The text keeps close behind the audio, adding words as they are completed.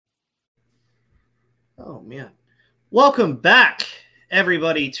Oh, man. Welcome back,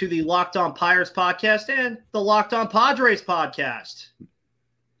 everybody, to the Locked On Pirates podcast and the Locked On Padres podcast.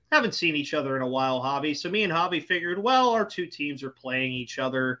 Haven't seen each other in a while, Javi. So me and Javi figured, well, our two teams are playing each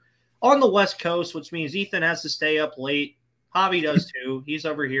other on the West Coast, which means Ethan has to stay up late. Javi does too. He's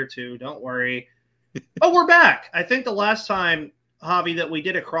over here too. Don't worry. But we're back. I think the last time, Javi, that we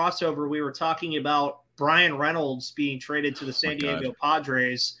did a crossover, we were talking about Brian Reynolds being traded to the San Diego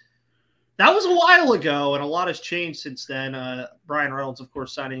Padres. That was a while ago, and a lot has changed since then. Brian Reynolds, of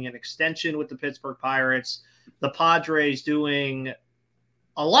course, signing an extension with the Pittsburgh Pirates. The Padres doing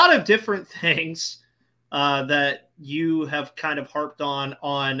a lot of different things that you have kind of harped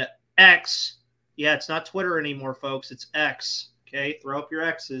on X. Yeah, it's not Twitter anymore, folks. It's X. Okay, throw up your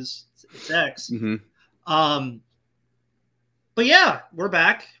X's. It's X. Mm-hmm. But yeah, we're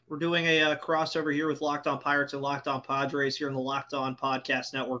back. We're doing a crossover here with Locked On Pirates and Locked On Padres here in the Locked On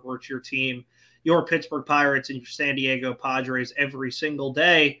Podcast Network, where it's your team, your Pittsburgh Pirates and your San Diego Padres every single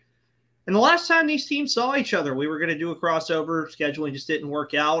day. And the last time these teams saw each other, we were going to do a crossover. Scheduling just didn't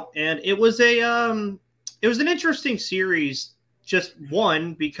work out, and it was an interesting series. Just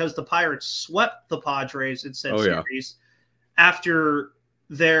one, because the Pirates swept the Padres in said series after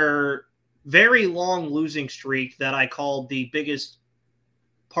their very long losing streak that I called the biggest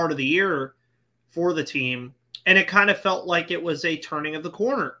part of the year for the team. And it kind of felt like it was a turning of the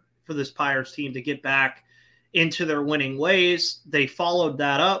corner for this Pirates team to get back into their winning ways. They followed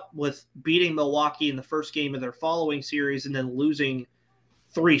that up with beating Milwaukee in the first game of their following series and then losing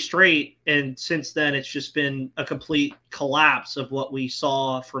 3 straight. And since then, it's just been a complete collapse of what we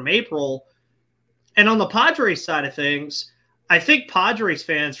saw from April. And on the Padres side of things, I think Padres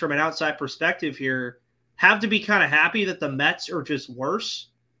fans, from an outside perspective here, have to be kind of happy that the Mets are just worse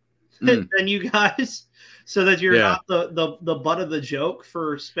than you guys, so that you're not the butt of the joke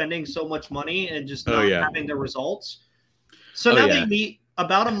for spending so much money and just not having the results. So now they meet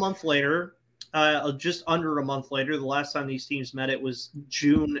about a month later, just under a month later. The last time these teams met, it was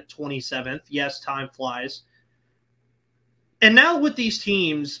June 27th. Yes, time flies. And now with these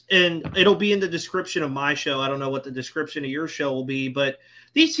teams, and it'll be in the description of my show. I don't know what the description of your show will be, but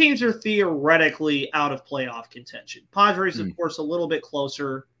these teams are theoretically out of playoff contention. Padres, of course, a little bit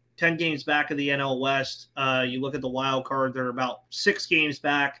closer, 10 games back of the NL West. You look at the wild card, they're about 6 games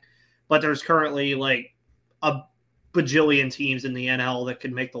back, but there's currently like a bajillion teams in the NL that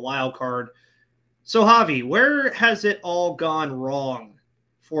can make the wild card. So, Javi, where has it all gone wrong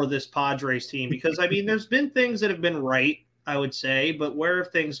for this Padres team? Because, I mean, there's been things that have been right, I would say, but where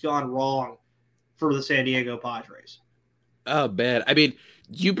have things gone wrong for the San Diego Padres? Oh, bad. I mean,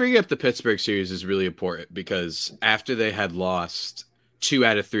 you bring up the Pittsburgh series is really important because after they had lost 2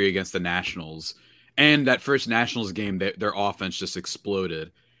 out of 3 against the Nationals, and that first Nationals game, their offense just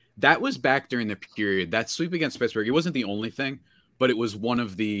exploded. That was back during the period. That sweep against Pittsburgh, it wasn't the only thing, but it was one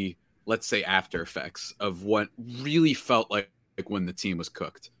of the, let's say, after effects of what really felt like when the team was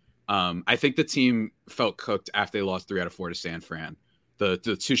cooked. I think the team felt cooked after they lost 3 out of 4 to San Fran. The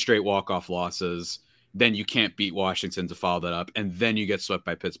 2 straight walk-off losses. Then you can't beat Washington to follow that up. And then you get swept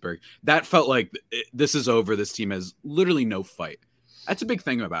by Pittsburgh. That felt like this is over. This team has literally no fight. That's a big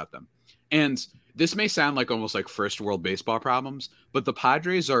thing about them. And this may sound like almost like first world baseball problems, but the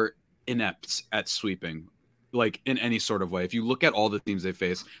Padres are inept at sweeping, like in any sort of way. If you look at all the teams they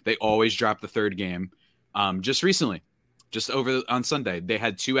face, they always drop the third game. Just recently, just over on Sunday, they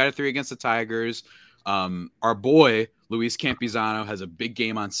had 2 out of 3 against the Tigers. Our boy, Luis Campusano, has a big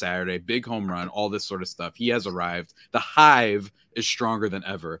game on Saturday, big home run, all this sort of stuff. He has arrived. The hive is stronger than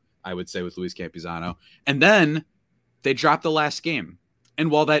ever, I would say, with Luis Campusano. And then they dropped the last game.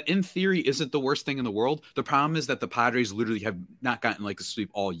 And while that in theory isn't the worst thing in the world, the problem is that the Padres literally have not gotten like a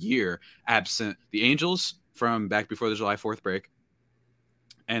sweep all year, absent the Angels from back before the July 4th break.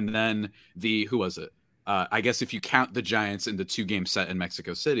 And then who was it? I guess if you count the Giants in the 2-game set in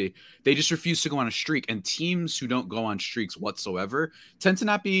Mexico City, they just refuse to go on a streak. And teams who don't go on streaks whatsoever tend to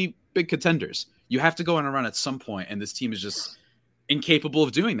not be big contenders. You have to go on a run at some point, and this team is just incapable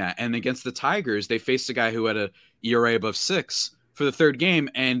of doing that. And against the Tigers, they faced a guy who had a ERA above 6 for the third game,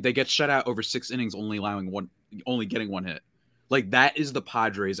 and they get shut out over 6 innings, only getting 1 hit. Like, that is the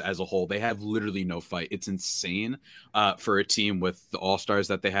Padres as a whole. They have literally no fight. It's insane for a team with the all-stars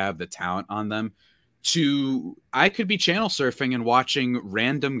that they have, the talent on them. I could be channel surfing and watching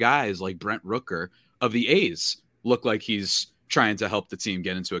random guys like Brent Rooker of the A's look like he's trying to help the team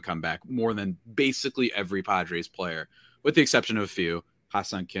get into a comeback more than basically every Padres player, with the exception of a few,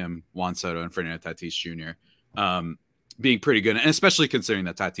 Ha-Seong Kim, Juan Soto, and Fernando Tatis Jr., being pretty good, and especially considering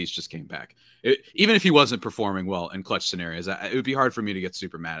that Tatis just came back. Even if he wasn't performing well in clutch scenarios, it would be hard for me to get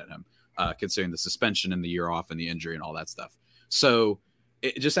super mad at him. considering the suspension and the year off and the injury and all that stuff. So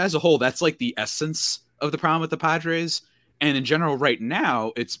just as a whole, that's like the essence of the problem with the Padres. And in general, right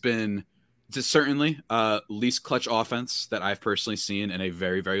now, it's been just certainly least clutch offense that I've personally seen in a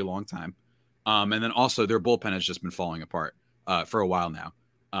very, very long time. And then also their bullpen has just been falling apart for a while now.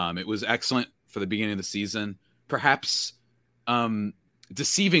 It was excellent for the beginning of the season, perhaps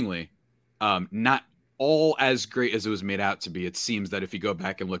deceivingly, not all as great as it was made out to be. It seems that if you go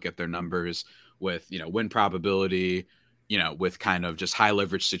back and look at their numbers with, win probability, with kind of just high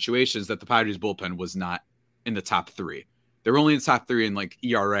leverage situations, that the Padres bullpen was not in the top 3. They were only in the top 3 in like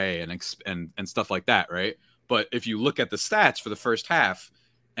ERA and stuff like that, right? But if you look at the stats for the first half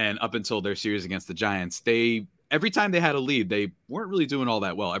and up until their series against the Giants, every time they had a lead, they weren't really doing all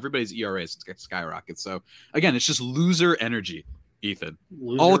that well. Everybody's ERA skyrockets. So again, it's just loser energy, Ethan,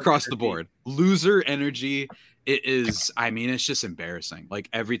 all across the board. Loser energy. It is. I mean, it's just embarrassing. Like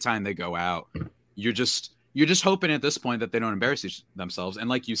every time they go out, you're just hoping at this point that they don't embarrass themselves. And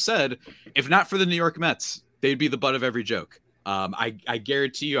like you said, if not for the New York Mets, they'd be the butt of every joke. I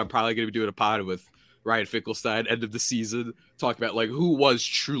guarantee you, I'm probably going to be doing a pod with Ryan Finkelstein end of the season, talk about like who was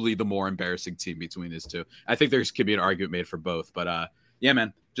truly the more embarrassing team between these two. I think there could be an argument made for both, but yeah,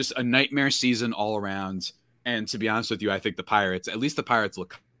 man, just a nightmare season all around. And to be honest with you, I think the Pirates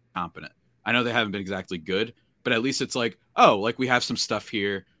look competent. I know they haven't been exactly good, but at least it's like, oh, like we have some stuff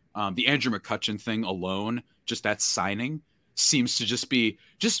here. The Andrew McCutchen thing alone, just that signing seems to just be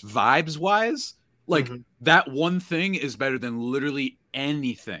just vibes wise. Like that one thing is better than literally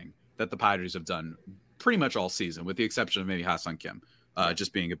anything that the Padres have done pretty much all season, with the exception of maybe Ha-Seong Kim,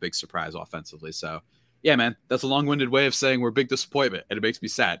 just being a big surprise offensively. So yeah, man, that's a long-winded way of saying we're a big disappointment, and it makes me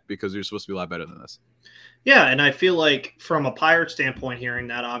sad because we're supposed to be a lot better than this. Yeah, and I feel like from a Pirate standpoint, hearing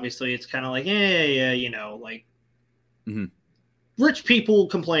that, obviously it's kind of like, like rich people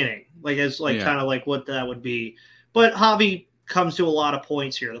complaining, like as like kind of like what that would be. But Javi comes to a lot of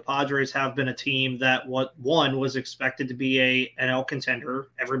points here. The Padres have been a team that was expected to be a NL contender.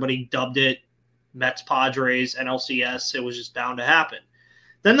 Everybody dubbed it Mets Padres NLCS. It was just bound to happen.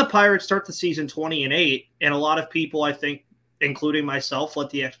 Then the Pirates start the season 20-8, and a lot of people, I think, including myself, let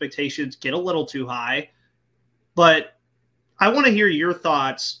the expectations get a little too high. But I want to hear your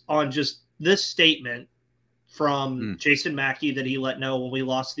thoughts on just this statement from Jason Mackey that he let know when we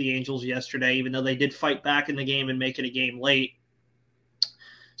lost to the Angels yesterday, even though they did fight back in the game and make it a game late.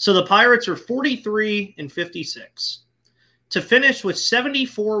 So the Pirates are 43-56. To finish with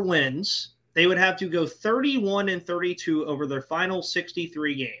 74 wins, they would have to go 31-32 over their final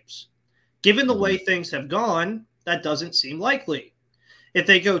 63 games. Given the way things have gone, that doesn't seem likely. If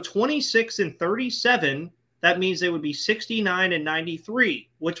they go 26-37, that means they would be 69-93,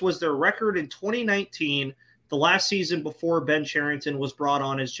 which was their record in 2019, the last season before Ben Cherington was brought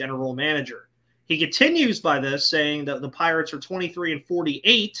on as general manager. He continues by this, saying that the Pirates are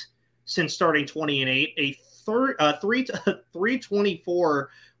 23-48 since starting 20-8, a 324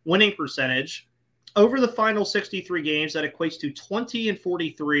 winning percentage over the final 63 games. That equates to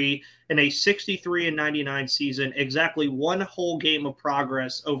 20-43 in a 63-99 season, exactly one whole game of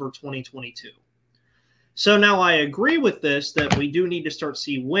progress over 2022. So now I agree with this, that we do need to start to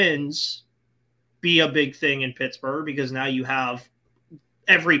see wins be a big thing in Pittsburgh, because now you have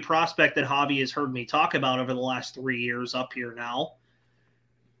every prospect that Javi has heard me talk about over the last 3 years up here now.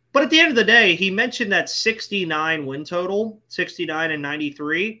 But at the end of the day, he mentioned that 69 win total,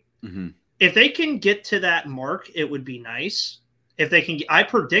 69-93. If they can get to that mark, it would be nice. If they can, I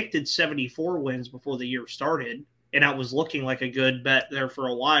predicted 74 wins before the year started, and that was looking like a good bet there for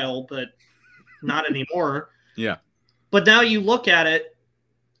a while, but not anymore. Yeah. But now you look at it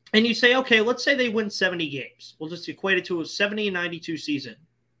and you say, okay, let's say they win 70 games. We'll just equate it to a 70-92 season.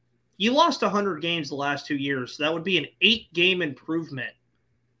 You lost 100 games the last 2 years. So that would be an 8-game improvement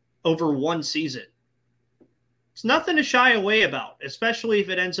over one season. It's nothing to shy away about, especially if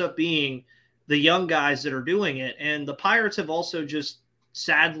it ends up being the young guys that are doing it. And the Pirates have also just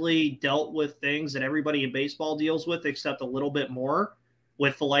sadly dealt with things that everybody in baseball deals with, except a little bit more,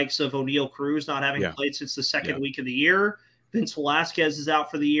 with the likes of O'Neal Cruz not having played since the second week of the year. Vince Velasquez is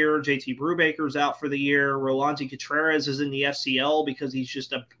out for the year. JT Brubaker is out for the year. Rolanzi Contreras is in the FCL because he's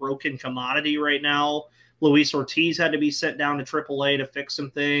just a broken commodity right now. Luis Ortiz had to be sent down to AAA to fix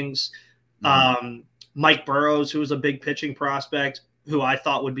some things. Mike Burrows, who was a big pitching prospect, who I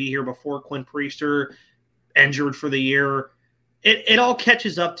thought would be here before Quinn Priester, injured for the year. It all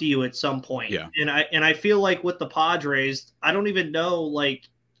catches up to you at some point. Yeah. And I feel like with the Padres, I don't even know, like,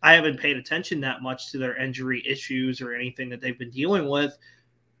 I haven't paid attention that much to their injury issues or anything that they've been dealing with.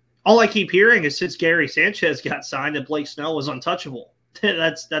 All I keep hearing is since Gary Sanchez got signed that Blake Snell was untouchable.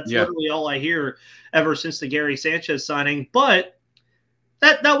 That's Yeah. literally all I hear ever since the Gary Sanchez signing. But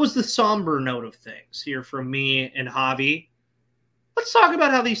that was the somber note of things here from me and Javi. Let's talk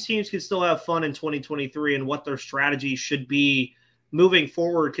about how these teams can still have fun in 2023 and what their strategy should be moving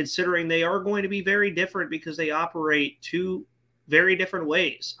forward, considering they are going to be very different because they operate two very different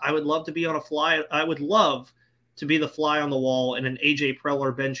ways. I would love to be on a fly. I would love to be the fly on the wall in an AJ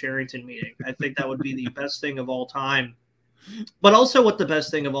Preller, Ben Cherington meeting. I think that would be the best thing of all time. But also what the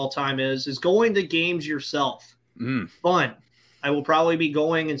best thing of all time is going to games yourself. Fun. I will probably be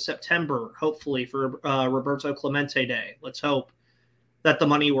going in September, hopefully, for Roberto Clemente Day. Let's hope that the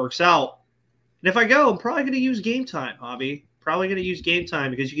money works out. And if I go, I'm probably going to use Game Time, Hobby. Probably going to use Game Time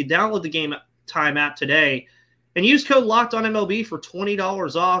because you can download the Game Time app today and use code Locked On MLB for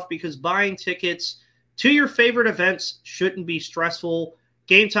 $20 off, because buying tickets to your favorite events shouldn't be stressful.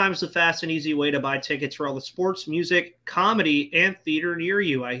 Game Time is the fast and easy way to buy tickets for all the sports, music, comedy, and theater near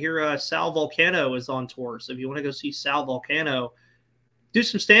you. I hear Sal Volcano is on tour, so if you want to go see Sal Volcano, do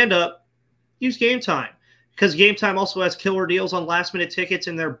some stand-up, use Game Time. Because Game Time also has killer deals on last-minute tickets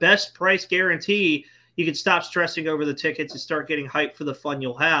and their best price guarantee. You can stop stressing over the tickets and start getting hyped for the fun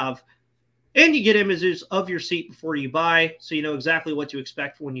you'll have. And you get images of your seat before you buy, so you know exactly what to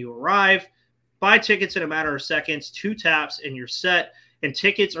expect when you arrive. Buy tickets in a matter of seconds, 2 taps, and you're set. And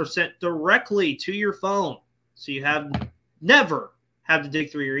tickets are sent directly to your phone, so you never have to dig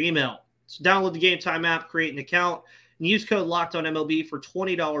through your email. So download the Game Time app, create an account, and use code LOCKEDONMLB for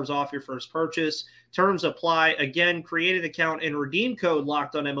 $20 off your first purchase. Terms apply. Again, create an account and redeem code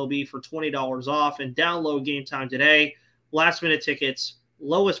LOCKEDONMLB for $20 off, and download Game Time today. Last-minute tickets,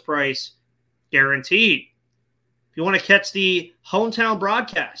 lowest price, guaranteed. If you want to catch the hometown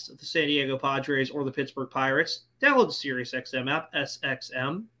broadcast of the San Diego Padres or the Pittsburgh Pirates, download the SiriusXM app,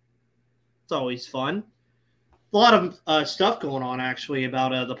 SXM. It's always fun. A lot of stuff going on, actually,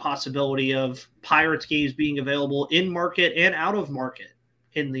 about the possibility of Pirates games being available in market and out of market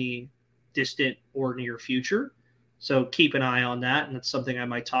in the distant or near future. So keep an eye on that, and that's something I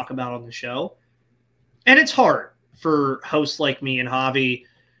might talk about on the show. And it's hard for hosts like me and Javi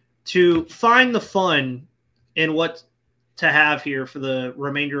to find the fun in what to have here for the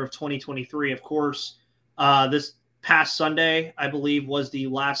remainder of 2023. Of course, this past Sunday, I believe, was the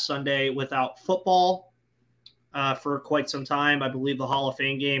last Sunday without football for quite some time. I believe the Hall of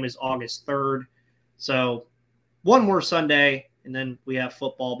Fame game is August 3rd. So one more Sunday, and then we have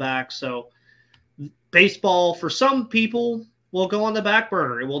football back. So baseball, for some people, will go on the back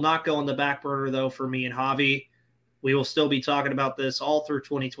burner. It will not go on the back burner, though, for me and Javi. We will still be talking about this all through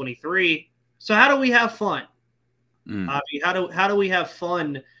 2023. So how do we have fun? Javi, how do we have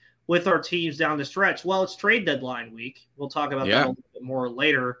fun with our teams down the stretch? Well, it's trade deadline week. We'll talk about that a little bit more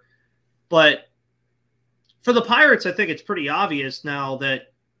later. But for the Pirates, I think it's pretty obvious now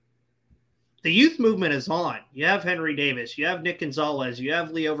that the youth movement is on. You have Henry Davis. You have Nick Gonzalez. You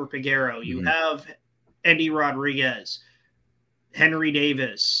have Leo Verpagero. You have Andy Rodriguez, Henry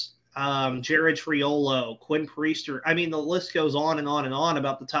Davis, Jared Triolo, Quinn Priester. I mean, the list goes on and on and on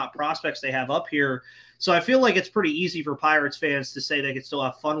about the top prospects they have up here. So I feel like it's pretty easy for Pirates fans to say they can still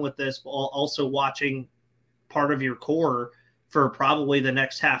have fun with this, while also watching part of your core for probably the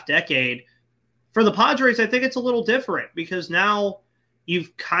next half decade. For the Padres, I think it's a little different, because now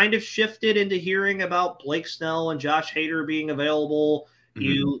you've kind of shifted into hearing about Blake Snell and Josh Hader being available.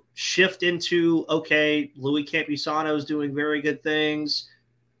 You shift into, okay, Louis Campusano is doing very good things.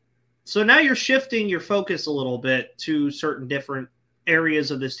 So now you're shifting your focus a little bit to certain different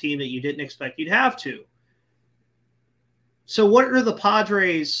areas of this team that you didn't expect you'd have to. So what are the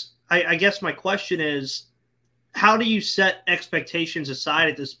Padres? I guess my question is, how do you set expectations aside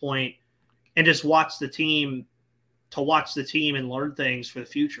at this point and just watch the team and learn things for the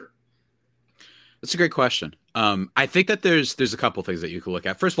future? That's a great question. I think that there's a couple things that you could look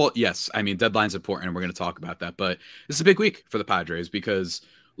at. First of all, yes, I mean, deadline's important, and we're going to talk about that. But this is a big week for the Padres because,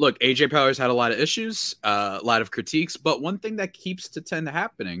 look, AJ Preller's had a lot of issues, a lot of critiques. But one thing that keeps tending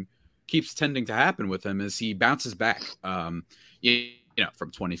to happen with him is he bounces back. You know,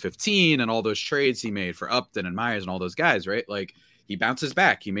 from 2015 and all those trades he made for Upton and Myers and all those guys, right? Like, he bounces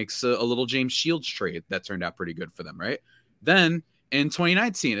back. He makes a little James Shields trade that turned out pretty good for them, right? Then in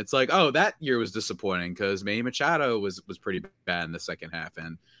 2019, it's like, oh, that year was disappointing because Manny Machado was pretty bad in the second half.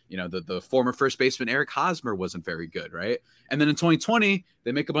 And, you know, the former first baseman Eric Hosmer wasn't very good, right? And then in 2020,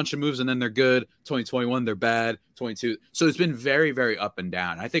 they make a bunch of moves and then they're good. 2021, they're bad. 22. So it's been very, very up and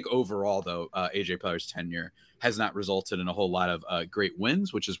down. I think overall, though, AJ Preller's tenure has not resulted in a whole lot of great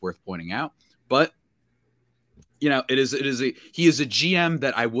wins, which is worth pointing out. But, you know, he is a GM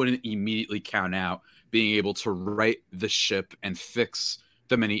that I wouldn't immediately count out being able to right the ship and fix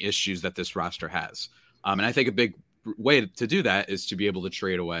the many issues that this roster has. And I think a big way to do that is to be able to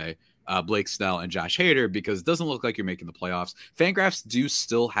trade away Blake Snell and Josh Hader, because it doesn't look like you're making the playoffs. Fangraphs do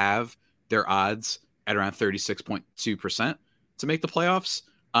still have their odds at around 36.2% to make the playoffs.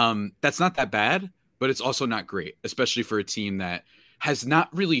 That's not that bad, but it's also not great, especially for a team that has not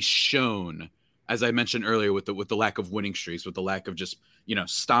really shown, as I mentioned earlier, with the lack of winning streaks, with the lack of just,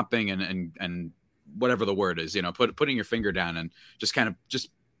 stomping and whatever the word is, putting your finger down and just kind of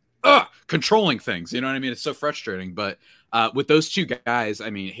controlling things. You know what I mean? It's so frustrating. But with those two guys, I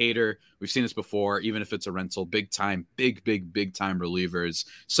mean, Hader, we've seen this before, even if it's a rental, big time relievers,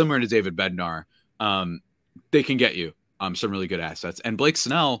 similar to David Bednar. They can get you some really good assets. And Blake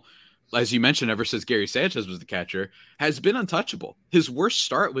Snell, as you mentioned, ever since Gary Sanchez was the catcher, has been untouchable. His worst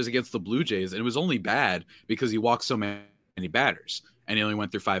start was against the Blue Jays, and it was only bad because he walked so many batters and he only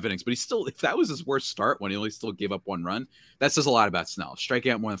went through 5 innings. But if that was his worst start when he only still gave up 1 run, that says a lot about Snell.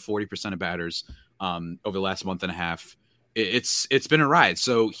 Striking out more than 40% of batters over the last month and a half. It's been a ride.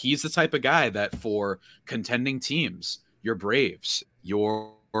 So he's the type of guy that for contending teams, your Braves,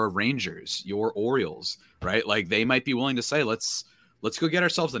 your Rangers, your Orioles, right? Like they might be willing to say, let's go get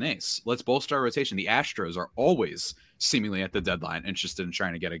ourselves an ace. Let's bolster our rotation. The Astros are always seemingly at the deadline interested in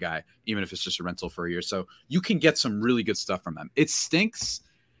trying to get a guy, even if it's just a rental for a year. So you can get some really good stuff from them. It stinks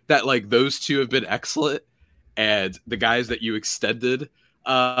that like those two have been excellent and the guys that you extended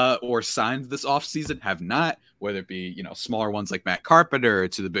or signed this offseason have not, whether it be, smaller ones like Matt Carpenter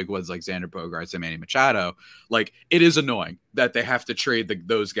to the big ones like Xander Bogaerts and Manny Machado. Like it is annoying that they have to trade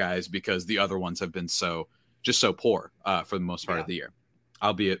those guys because the other ones have been so poor for the most part of the year.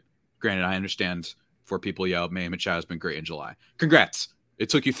 Albeit, granted, I understand for people yell, Manny Machado's been great in July. Congrats. It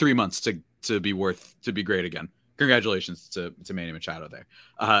took you 3 months to be great again. Congratulations to Manny Machado there.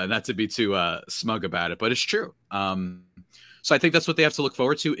 Not to be too smug about it, but it's true. So I think that's what they have to look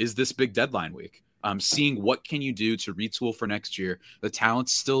forward to is this big deadline week. Seeing what can you do to retool for next year. The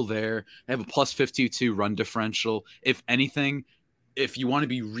talent's still there. They have a plus 52 run differential. If anything, if you want to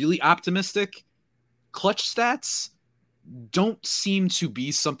be really optimistic, clutch stats don't seem to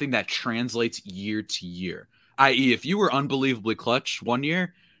be something that translates year to year. I.e., if you were unbelievably clutch one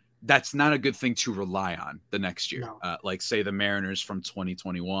year, that's not a good thing to rely on the next year. No. Like say the Mariners from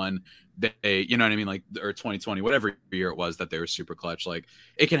 2021, they, you know what I mean? Like, or 2020, whatever year it was that they were super clutch, like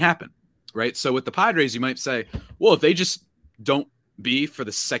it can happen. Right. So with the Padres, you might say, well, if they just don't be for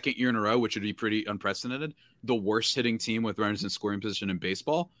the second year in a row, which would be pretty unprecedented, the worst hitting team with runners in scoring position in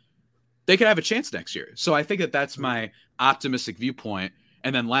baseball, they could have a chance next year. So I think that's my optimistic viewpoint.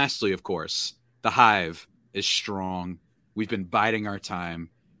 And then lastly, of course, the Hive is strong. We've been biding our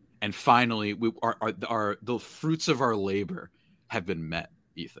time. And finally, the fruits of our labor have been met,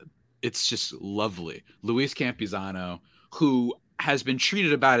 Ethan. It's just lovely. Luis Campusano, who has been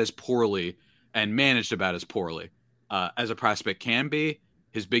treated about as poorly and managed about as poorly as a prospect can be.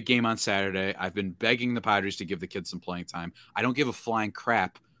 His big game on Saturday, I've been begging the Padres to give the kid some playing time. I don't give a flying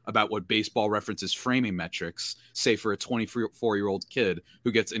crap about what Baseball Reference's framing metrics say for a 24-year-old kid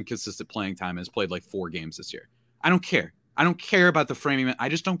who gets inconsistent playing time and has played like 4 games this year. I don't care. I don't care about the framing. I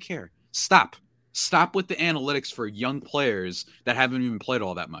just don't care. Stop with the analytics for young players that haven't even played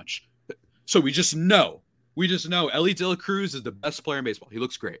all that much. So we just know Ellie De La Cruz is the best player in baseball. He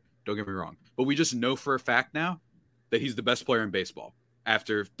looks great. Don't get me wrong. But we just know for a fact now that he's the best player in baseball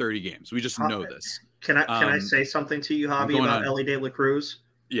after 30 games. We just know this. Can I say something to you, Javi, about Ellie De La Cruz?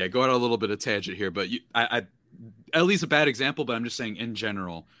 Yeah, go on a little bit of tangent here, but Ellie's a bad example, but I'm just saying in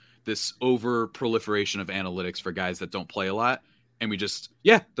general, this over proliferation of analytics for guys that don't play a lot. And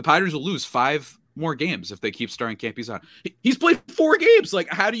the Padres will lose 5 more games if they keep starting Campusano. He's played 4 games. Like,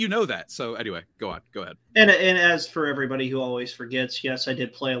 how do you know that? So anyway, go ahead. And as for everybody who always forgets, yes, I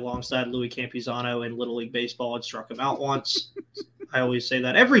did play alongside Louis Campusano in Little League Baseball and struck him out once. I always say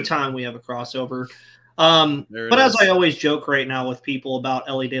that every time we have a crossover. But as I always joke right now with people about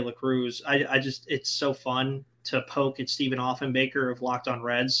Ellie De La Cruz, it's so fun to poke at Stephen Offenbaker of Locked On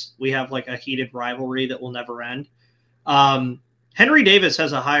Reds. We have like a heated rivalry that will never end. Henry Davis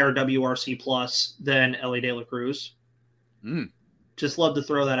has a higher WRC plus than Ellie De La Cruz. Just love to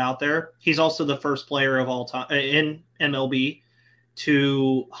throw that out there. He's also the first player of all time in MLB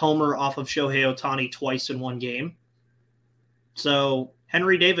to homer off of Shohei Ohtani twice in one game. So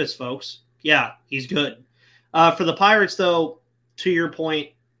Henry Davis, folks. Yeah, he's good. For the Pirates, though, to your point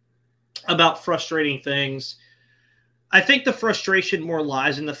about frustrating things, I think the frustration more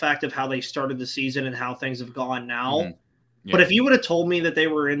lies in the fact of how they started the season and how things have gone now. Mm-hmm. Yeah. But if you would have told me that they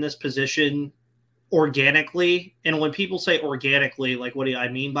were in this position organically, and when people say organically, like what do I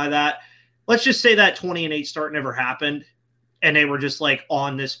mean by that? let's just say that 20-8 start never happened and they were just like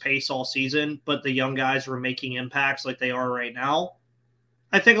on this pace all season, but the young guys were making impacts like they are right now,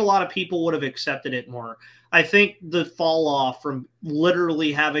 I think a lot of people would have accepted it more. I think the fall off from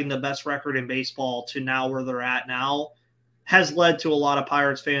literally having the best record in baseball to now where they're at now has led to a lot of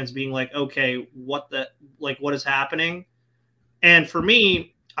Pirates fans being like, okay, what is happening? And for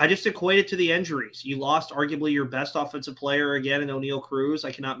me, I just equate it to the injuries. You lost arguably your best offensive player again in O'Neal Cruz.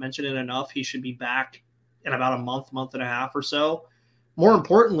 I cannot mention it enough. He should be back in about a month and a half or so. More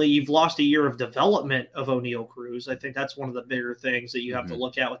importantly, you've lost a year of development of O'Neal Cruz. I think that's one of the bigger things that you have to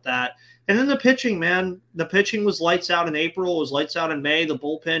look at with that. And then the pitching, man. The pitching was lights out in April. It was lights out in May. The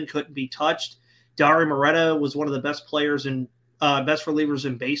bullpen couldn't be touched. Dauri Moreta was one of the best players and best relievers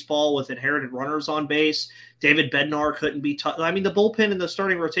in baseball with inherited runners on base. David Bednar couldn't be touched. I mean, the bullpen and the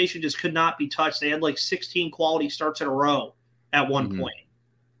starting rotation just could not be touched. They had like 16 quality starts in a row at one point.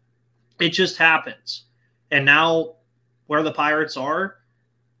 It just happens. And now where the Pirates are,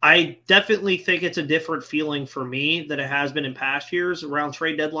 I definitely think it's a different feeling for me than it has been in past years around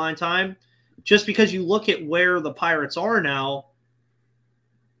trade deadline time, just because you look at where the Pirates are now,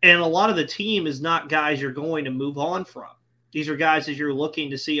 and a lot of the team is not guys you're going to move on from. These are guys that you're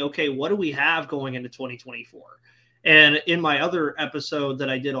looking to see, okay, what do we have going into 2024? And in my other episode that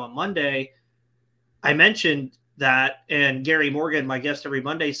I did on Monday, I mentioned that, and Gary Morgan, my guest every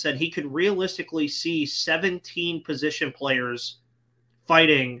Monday, said he could realistically see 17 position players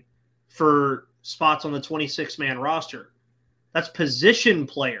fighting for spots on the 26-man roster. That's position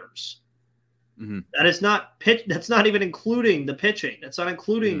players. That is not pitch. That's not even including the pitching. That's not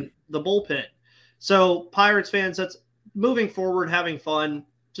including the bullpen. So Pirates fans, that's moving forward, having fun.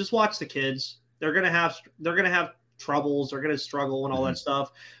 Just watch the kids. They're gonna have troubles. They're gonna struggle and all that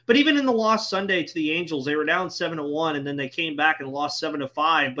stuff. But even in the loss Sunday to the Angels, they were down 7-1, and then they came back and lost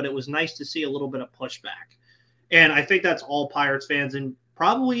 7-5. But it was nice to see a little bit of pushback. And I think that's all Pirates fans and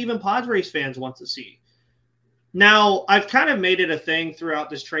probably even Padres fans want to see. Now, I've kind of made it a thing throughout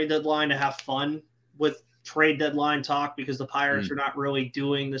this trade deadline to have fun with trade deadline talk because the Pirates are not really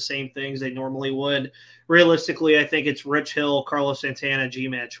doing the same things they normally would. Realistically, I think it's Rich Hill, Carlos Santana,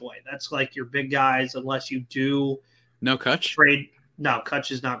 G-Man Choi. That's like your big guys unless you do no Kutch trade. No,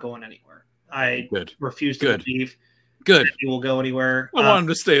 Kutch is not going anywhere. I refuse to believe he will go anywhere. I want him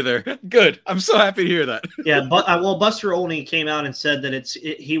to stay there. Good. I'm so happy to hear that. Yeah, but Buster Olney came out and said that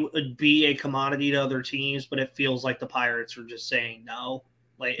he would be a commodity to other teams, but it feels like the Pirates are just saying no.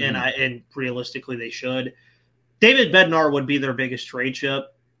 And realistically they should. David Bednar would be their biggest trade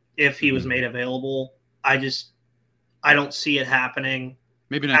chip if he was made available. I don't see it happening.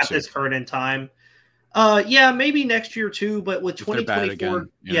 Maybe next year. This current in time. Maybe next year too, but with 2024,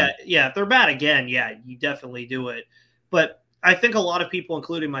 if they're bad again, you definitely do it. But I think a lot of people,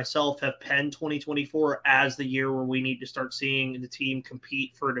 including myself, have penned 2024 as the year where we need to start seeing the team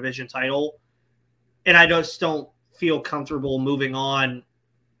compete for a division title. And I just don't feel comfortable moving on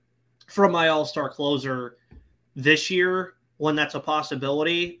from my all-star closer this year when that's a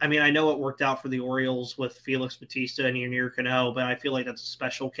possibility. I mean, I know it worked out for the Orioles with Felix Bautista and Yunier Cano, but I feel like that's a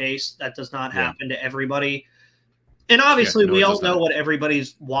special case. That does not happen to everybody. And obviously, we all know what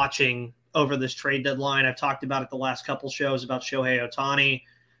everybody's watching over this trade deadline. I've talked about it the last couple shows about Shohei Ohtani.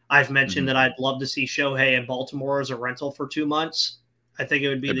 I've mentioned that I'd love to see Shohei in Baltimore as a rental for 2 months. I think it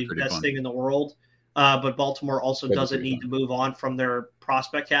would be the best thing in the world. But Baltimore also doesn't need to move on from their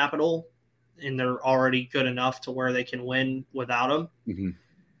prospect capital, and they're already good enough to where they can win without him.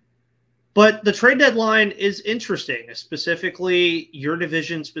 But the trade deadline is interesting. Specifically, your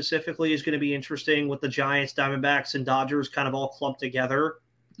division specifically is going to be interesting with the Giants, Diamondbacks, and Dodgers kind of all clumped together.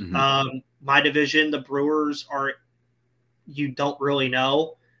 My division, the Brewers, you don't really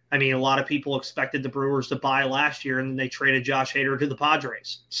know. I mean, a lot of people expected the Brewers to buy last year, and then they traded Josh Hader to the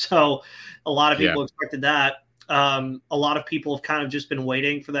Padres. So a lot of people expected that. A lot of people have kind of just been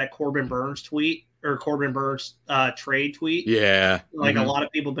waiting for that Corbin Burns tweet or Corbin Burns trade tweet. Yeah. A lot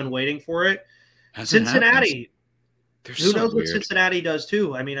of people have been waiting for it. Cincinnati. Who knows what Cincinnati does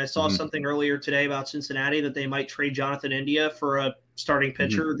too? I mean, I saw something earlier today about Cincinnati that they might trade Jonathan India for a starting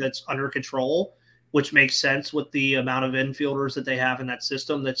pitcher that's under control, which makes sense with the amount of infielders that they have in that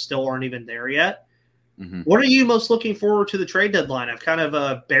system that still aren't even there yet. What are you most looking forward to the trade deadline? I've kind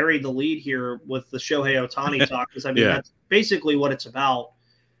of buried the lead here with the Shohei Ohtani talk because, I mean, that's basically what it's about.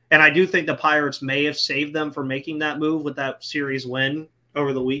 And I do think the Pirates may have saved them from making that move with that series win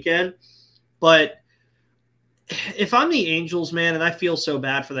over the weekend. But if I'm the Angels, man, and I feel so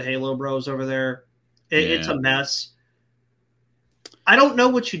bad for the Halo Bros over there, it's a mess. I don't know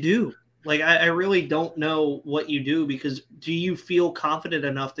what you do. Like, I really don't know what you do, because do you feel confident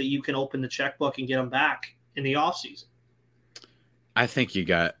enough that you can open the checkbook and get them back in the offseason? I think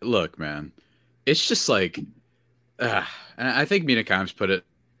look, man, it's just like, and I think Mina Kimes put it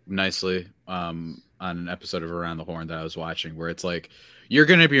nicely on an episode of Around the Horn that I was watching, where it's like, you're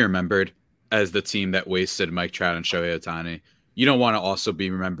going to be remembered as the team that wasted Mike Trout and Shohei Ohtani. You don't want to also be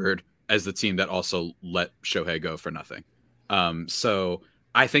remembered as the team that also let Shohei go for nothing. So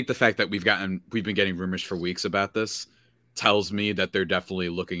I think the fact that we've been getting rumors for weeks about this tells me that they're definitely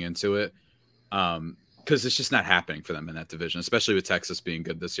looking into it. Because it's just not happening for them in that division, especially with Texas being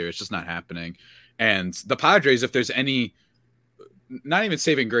good this year. It's just not happening. And the Padres, if there's any, not even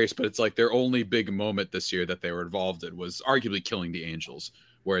saving grace, but it's like their only big moment this year that they were involved in was arguably killing the Angels,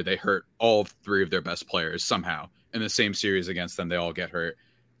 where they hurt all three of their best players somehow in the same series against them. They all get hurt.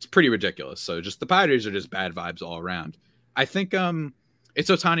 It's pretty ridiculous. So just the Padres are just bad vibes all around. I think it's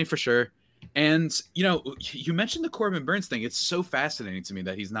Ohtani for sure. And, you mentioned the Corbin Burns thing. It's so fascinating to me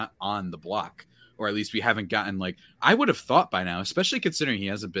that he's not on the block, or at least we haven't gotten, like, I would have thought by now, especially considering he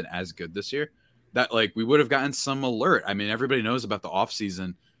hasn't been as good this year, that, like, we would have gotten some alert. I mean, everybody knows about the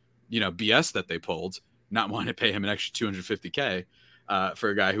offseason, BS that they pulled, not wanting to pay him an extra $250K for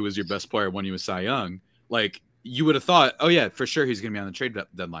a guy who was your best player when he was Cy Young. Like, you would have thought, oh, yeah, for sure he's going to be on the trade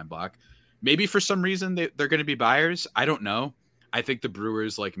deadline block. Maybe for some reason they're going to be buyers. I don't know. I think the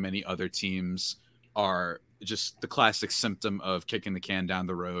Brewers, like many other teams, are just the classic symptom of kicking the can down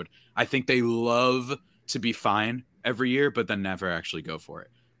the road. I think they love to be fine every year, but then never actually go for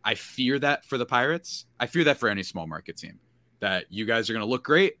it. I fear that for the Pirates. I fear that for any small market team, that you guys are going to look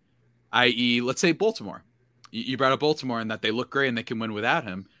great, i.e., let's say Baltimore. You brought up Baltimore and that they look great and they can win without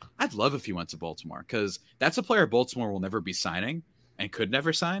him. I'd love if he went to Baltimore, because that's a player Baltimore will never be signing and could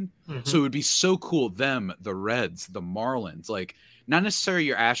never sign. Mm-hmm. So it would be so cool. Them, the Reds, the Marlins, like not necessarily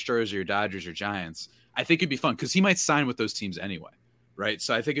your Astros or your Dodgers or Giants. I think it'd be fun because he might sign with those teams anyway, right?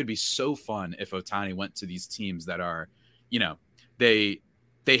 So I think it'd be so fun if Ohtani went to these teams that are, they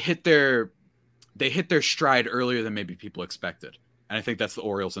hit their stride earlier than maybe people expected. And I think that's the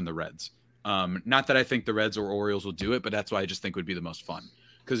Orioles and the Reds. Not that I think the Reds or Orioles will do it, but that's why I just think would be the most fun.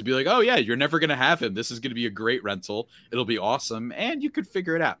 Because it'd be like, oh, yeah, you're never going to have him. This is going to be a great rental. It'll be awesome. And you could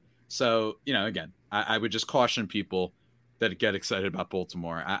figure it out. So, again, I would just caution people that get excited about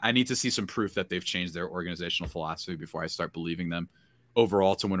Baltimore. I need to see some proof that they've changed their organizational philosophy before I start believing them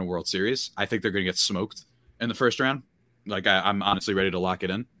overall to win a World Series. I think they're going to get smoked in the first round. Like, I'm honestly ready to lock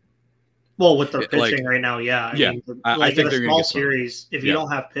it in. Well, with their pitching right now, yeah. I mean, I think in a small series, if you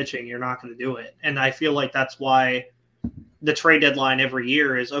don't have pitching, you're not going to do it. And I feel like that's why the trade deadline every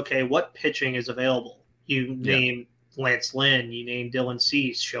year is, okay, what pitching is available? You name Lance Lynn, you name Dylan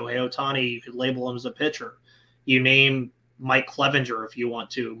Cease, Shohei Ohtani, you could label him as a pitcher. You name Mike Clevenger if you want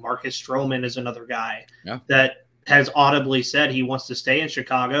to. Marcus Stroman is another guy that has audibly said he wants to stay in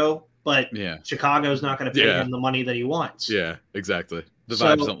Chicago, but Chicago's not going to pay him the money that he wants. Yeah, exactly. The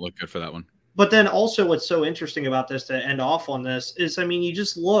vibes don't look good for that one. But then also what's so interesting about this, to end off on this, is, I mean, you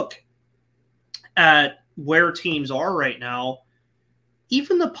just look at where teams are right now.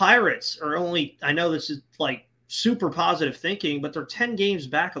 Even the Pirates are only, I know this is like super positive thinking, but they're 10 games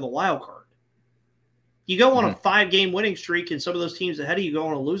back of the wild card. You go on a 5-game winning streak and some of those teams ahead of you go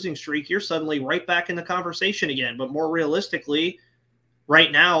on a losing streak, you're suddenly right back in the conversation again. But more realistically,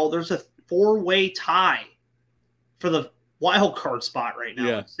 right now, there's a 4-way tie for the wild card spot right now.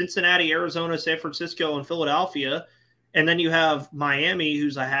 Yeah. Cincinnati, Arizona, San Francisco, and Philadelphia. And then you have Miami,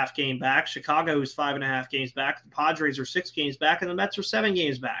 who's a half game back, Chicago, who's 5.5 games back, the Padres are 6 games back, and the Mets are 7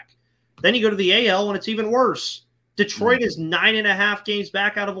 games back. Then you go to the AL, and it's even worse. Detroit is 9.5 games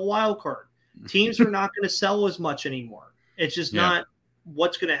back out of a wild card. Teams are not going to sell as much anymore. It's just not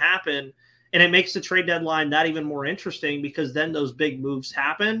what's going to happen. And it makes the trade deadline that even more interesting, because then those big moves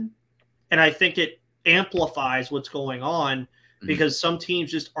happen. And I think it amplifies what's going on, because some teams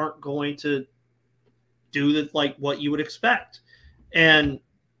just aren't going to do like what you would expect. And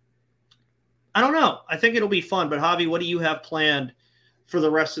I don't know. I think it'll be fun. But Javi, what do you have planned for the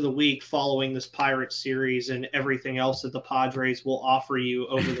rest of the week following this Pirates series and everything else that the Padres will offer you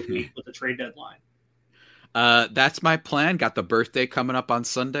over the week with the trade deadline? That's my plan. Got the birthday coming up on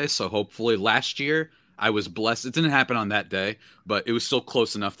Sunday. So hopefully, last year I was blessed. It didn't happen on that day, but it was still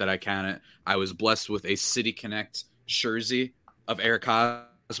close enough that I count it. I was blessed with a City Connect jersey of Eric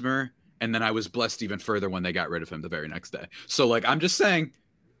Hosmer. And then I was blessed even further when they got rid of him the very next day. So, like, I'm just saying,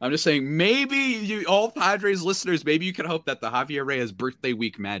 maybe you, all Padres listeners, maybe you can hope that the Javier Reyes birthday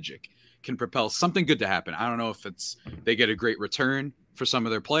week magic can propel something good to happen. I don't know if it's they get a great return for some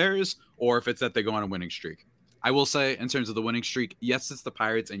of their players, or if it's that they go on a winning streak. I will say, in terms of the winning streak, yes, it's the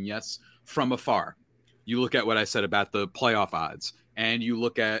Pirates, and yes, from afar. You look at what I said about the playoff odds, and you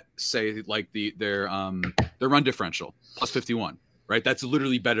look at, say, like their run differential, plus 51, right? That's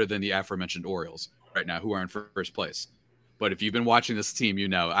literally better than the aforementioned Orioles right now, who are in first place. But if you've been watching this team, you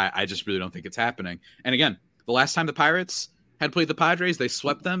know, I just really don't think it's happening. And again, the last time the Pirates had played the Padres, they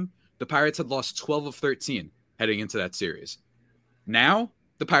swept them. The Pirates had lost 12 of 13 heading into that series. Now,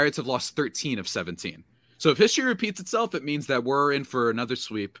 the Pirates have lost 13 of 17. So if history repeats itself, it means that we're in for another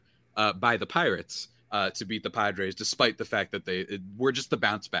sweep by the Pirates to beat the Padres, despite the fact that we're just the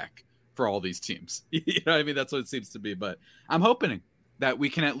bounce back for all these teams. You know what I mean? That's what it seems to be. But I'm hoping that we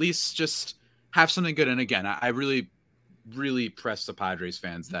can at least just have something good. And again, I really, really press the Padres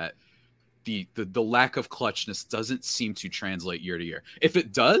fans that the lack of clutchness doesn't seem to translate year to year. If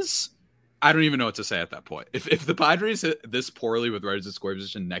it does, I don't even know what to say at that point. If the Padres hit this poorly with runners in scoring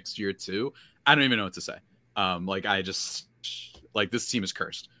position next year too, I don't even know what to say. This team is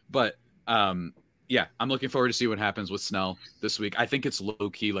cursed. But yeah, I'm looking forward to see what happens with Snell this week. I think it's low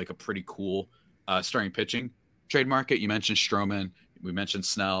key like a pretty cool starting pitching trade market. You mentioned Stroman, we mentioned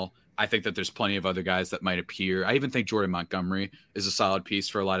Snell. I think that there's plenty of other guys that might appear. I even think Jordan Montgomery is a solid piece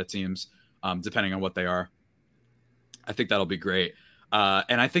for a lot of teams, depending on what they are. I think that'll be great.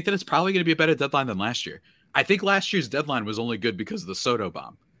 And I think that it's probably going to be a better deadline than last year. I think last year's deadline was only good because of the Soto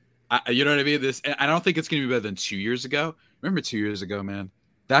bomb. You know what I mean? I don't think it's going to be better than 2 years ago. Remember 2 years ago, man?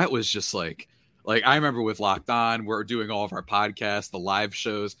 That was just like I remember with Locked On, we're doing all of our podcasts, the live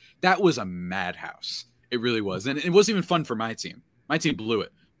shows. That was a madhouse. It really was. And it wasn't even fun for my team. My team blew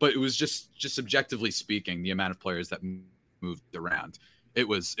it. But it was just objectively speaking, the amount of players that moved around. It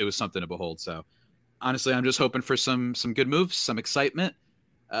was something to behold. So honestly, I'm just hoping for some good moves, some excitement.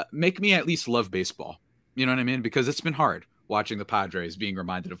 Make me at least love baseball. You know what I mean? Because it's been hard watching the Padres, being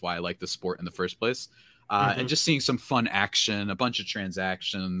reminded of why I like the sport in the first place. And just seeing some fun action, a bunch of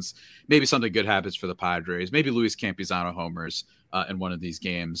transactions, maybe something good happens for the Padres. Maybe Luis Campusano homers in one of these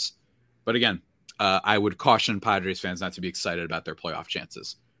games. But again, I would caution Padres fans not to be excited about their playoff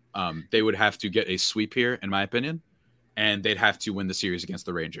chances. They would have to get a sweep here, in my opinion, and they'd have to win the series against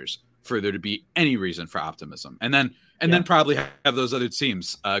the Rangers for there to be any reason for optimism. And then probably have those other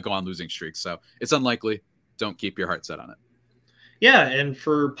teams go on losing streaks. So it's unlikely. Don't keep your heart set on it. Yeah, and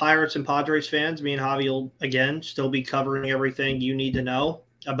for Pirates and Padres fans, me and Javi will, again, still be covering everything you need to know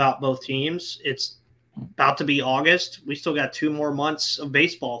about both teams. It's about to be August. We still got 2 more months of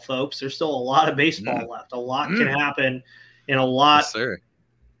baseball, folks. There's still a lot of baseball left. A lot can happen in a lot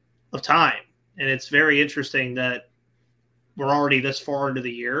of time. And it's very interesting that we're already this far into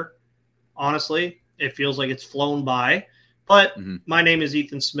the year. Honestly, it feels like it's flown by. But my name is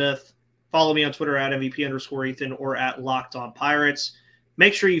Ethan Smith. Follow me on Twitter at MVP_Ethan or at Locked On Pirates.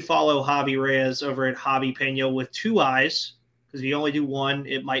 Make sure you follow Javi Reyes over at Javi Pena with 2 eyes, because if you only do one,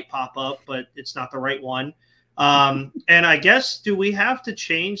 it might pop up, but it's not the right one. And I guess, do we have to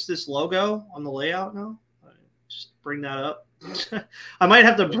change this logo on the layout now? Just bring that up. I might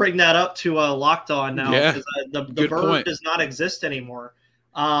have to bring that up to Locked On now, because the bird does not exist anymore.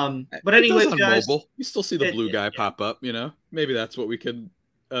 But anyways, guys, mobile. You still see the blue guy pop up, you know? Maybe that's what we could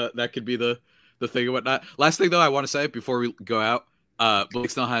that could be the thing and whatnot. Last thing, though, I want to say before we go out, Blake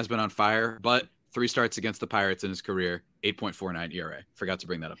Snell has been on fire, but 3 starts against the Pirates in his career, 8.49 ERA. Forgot to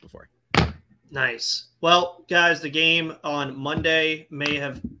bring that up before. Nice. Well, guys, the game on Monday may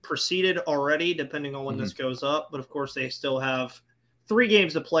have proceeded already, depending on when this goes up. But, of course, they still have 3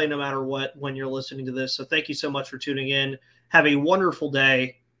 games to play no matter what when you're listening to this. So thank you so much for tuning in. Have a wonderful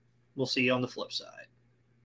day. We'll see you on the flip side.